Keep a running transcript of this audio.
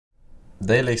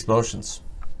Daily explosions.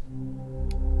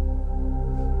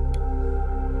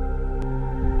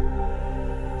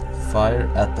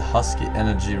 Fire at the Husky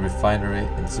Energy Refinery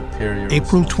in Superior,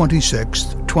 April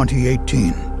 26,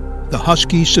 2018. The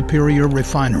Husky Superior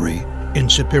Refinery in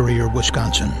Superior,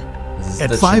 Wisconsin.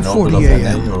 At 5:40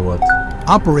 a.m.,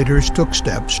 operators took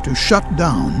steps to shut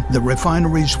down the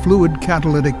refinery's fluid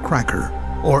catalytic cracker,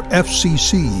 or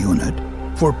FCC unit,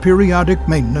 for periodic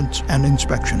maintenance and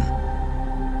inspection.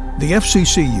 The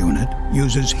FCC unit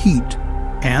uses heat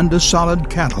and a solid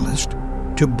catalyst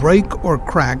to break or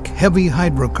crack heavy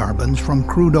hydrocarbons from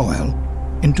crude oil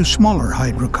into smaller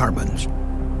hydrocarbons,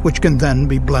 which can then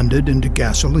be blended into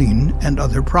gasoline and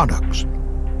other products.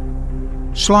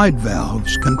 Slide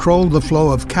valves control the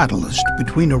flow of catalyst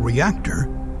between a reactor,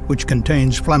 which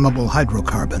contains flammable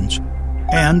hydrocarbons,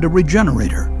 and a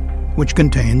regenerator, which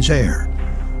contains air.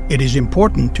 It is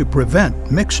important to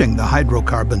prevent mixing the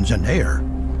hydrocarbons and air,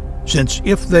 since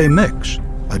if they mix,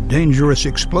 a dangerous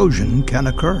explosion can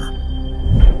occur.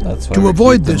 That's why to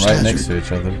avoid them this right hazard, next to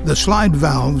each other. The slide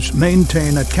valves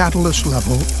maintain a catalyst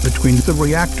level between the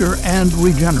reactor and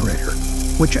regenerator,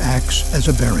 which acts as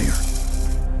a barrier.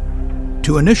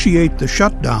 To initiate the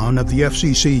shutdown of the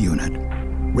FCC unit,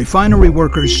 refinery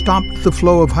workers stopped the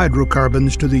flow of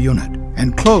hydrocarbons to the unit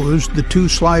and closed the two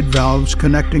slide valves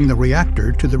connecting the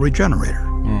reactor to the regenerator.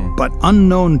 But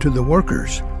unknown to the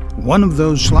workers, one of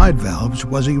those slide valves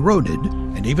was eroded,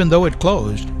 and even though it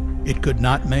closed, it could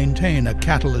not maintain a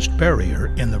catalyst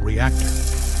barrier in the reactor.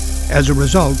 As a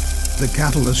result, the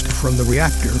catalyst from the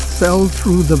reactor fell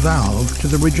through the valve to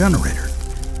the regenerator,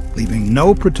 leaving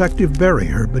no protective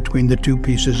barrier between the two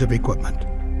pieces of equipment.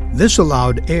 This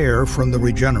allowed air from the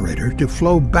regenerator to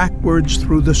flow backwards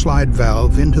through the slide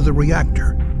valve into the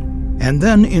reactor, and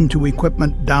then into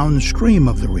equipment downstream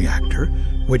of the reactor,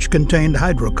 which contained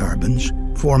hydrocarbons,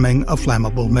 forming a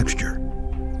flammable mixture.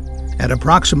 At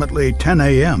approximately 10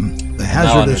 a.m., the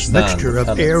hazardous mixture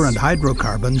of air and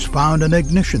hydrocarbons found an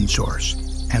ignition source,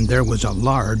 and there was a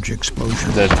large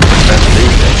explosion.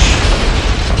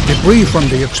 Debris from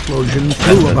the explosion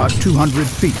flew about 200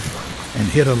 feet and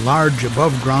hit a large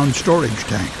above-ground storage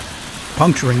tank,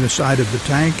 puncturing the side of the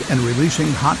tank and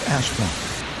releasing hot asphalt.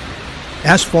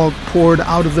 Asphalt poured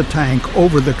out of the tank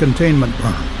over the containment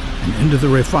berm and into the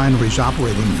refinery's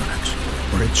operating units,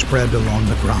 where it spread along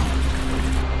the ground.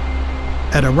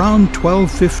 At around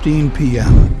 12:15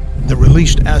 p.m., the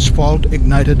released asphalt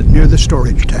ignited near the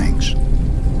storage tanks,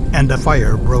 and a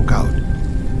fire broke out.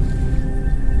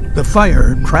 The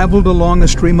fire traveled along a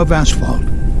stream of asphalt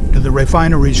to the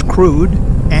refinery's crude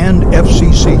and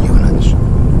FCC units.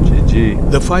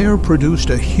 GG. The fire produced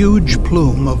a huge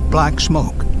plume of black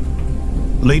smoke,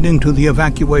 leading to the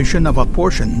evacuation of a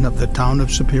portion of the town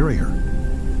of Superior.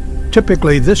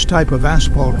 Typically, this type of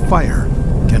asphalt fire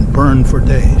can burn for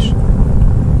days.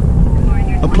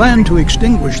 A plan to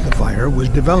extinguish the fire was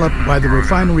developed by the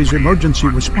refinery's emergency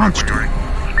response team.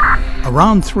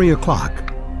 Around 3 o'clock,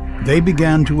 they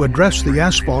began to address the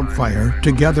asphalt fire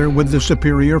together with the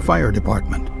Superior Fire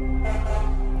Department.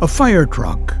 A fire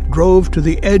truck drove to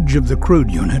the edge of the crude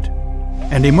unit,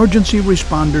 and emergency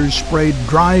responders sprayed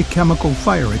dry chemical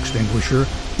fire extinguisher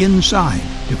inside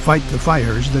to fight the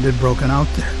fires that had broken out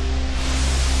there.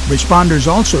 Responders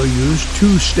also used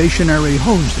two stationary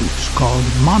hoses called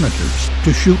monitors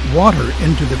to shoot water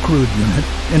into the crude unit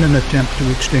in an attempt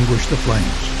to extinguish the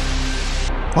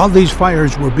flames. While these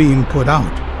fires were being put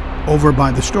out, over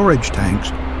by the storage tanks,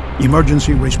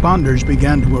 emergency responders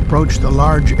began to approach the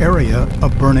large area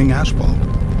of burning asphalt.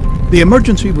 The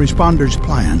emergency responders'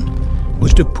 plan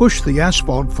was to push the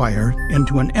asphalt fire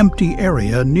into an empty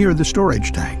area near the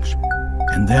storage tanks,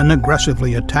 and then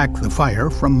aggressively attack the fire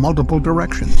from multiple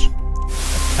directions.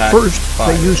 First,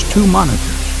 they used two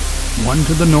monitors, one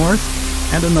to the north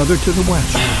and another to the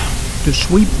west, to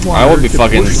sweep water. I would be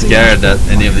fucking scared that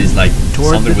any of these, like,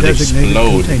 something would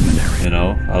explode, you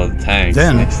know, out of the tanks.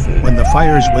 Then, when the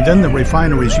fires within the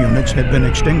refinery's units had been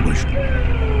extinguished,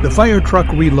 the fire truck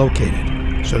relocated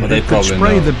so that it could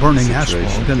spray the burning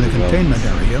asphalt in the containment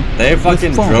area. They have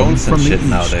fucking drones and shit east.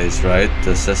 Nowadays, right?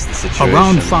 To assess the situation.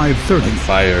 Around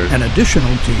 5:30, an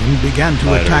additional team began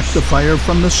to attack the fire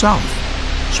from the south,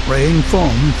 spraying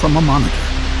foam from a monitor.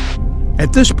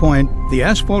 At this point, the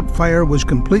asphalt fire was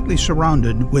completely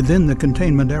surrounded within the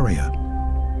containment area.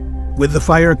 With the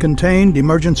fire contained,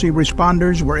 emergency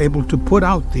responders were able to put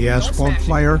out the asphalt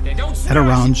fire at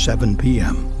around 7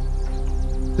 p.m.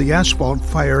 The asphalt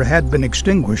fire had been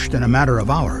extinguished in a matter of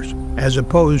hours, as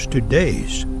opposed to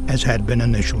days, as had been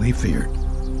initially feared.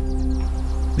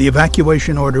 The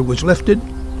evacuation order was lifted,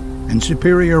 and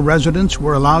Superior residents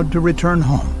were allowed to return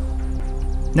home.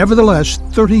 Nevertheless,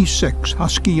 36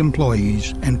 Husky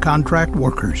employees and contract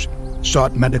workers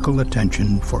sought medical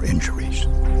attention for injuries.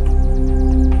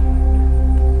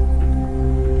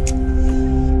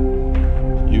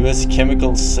 U.S.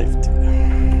 chemical safety.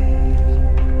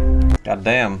 God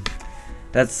damn.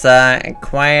 That's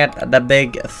quite the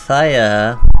big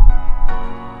fire.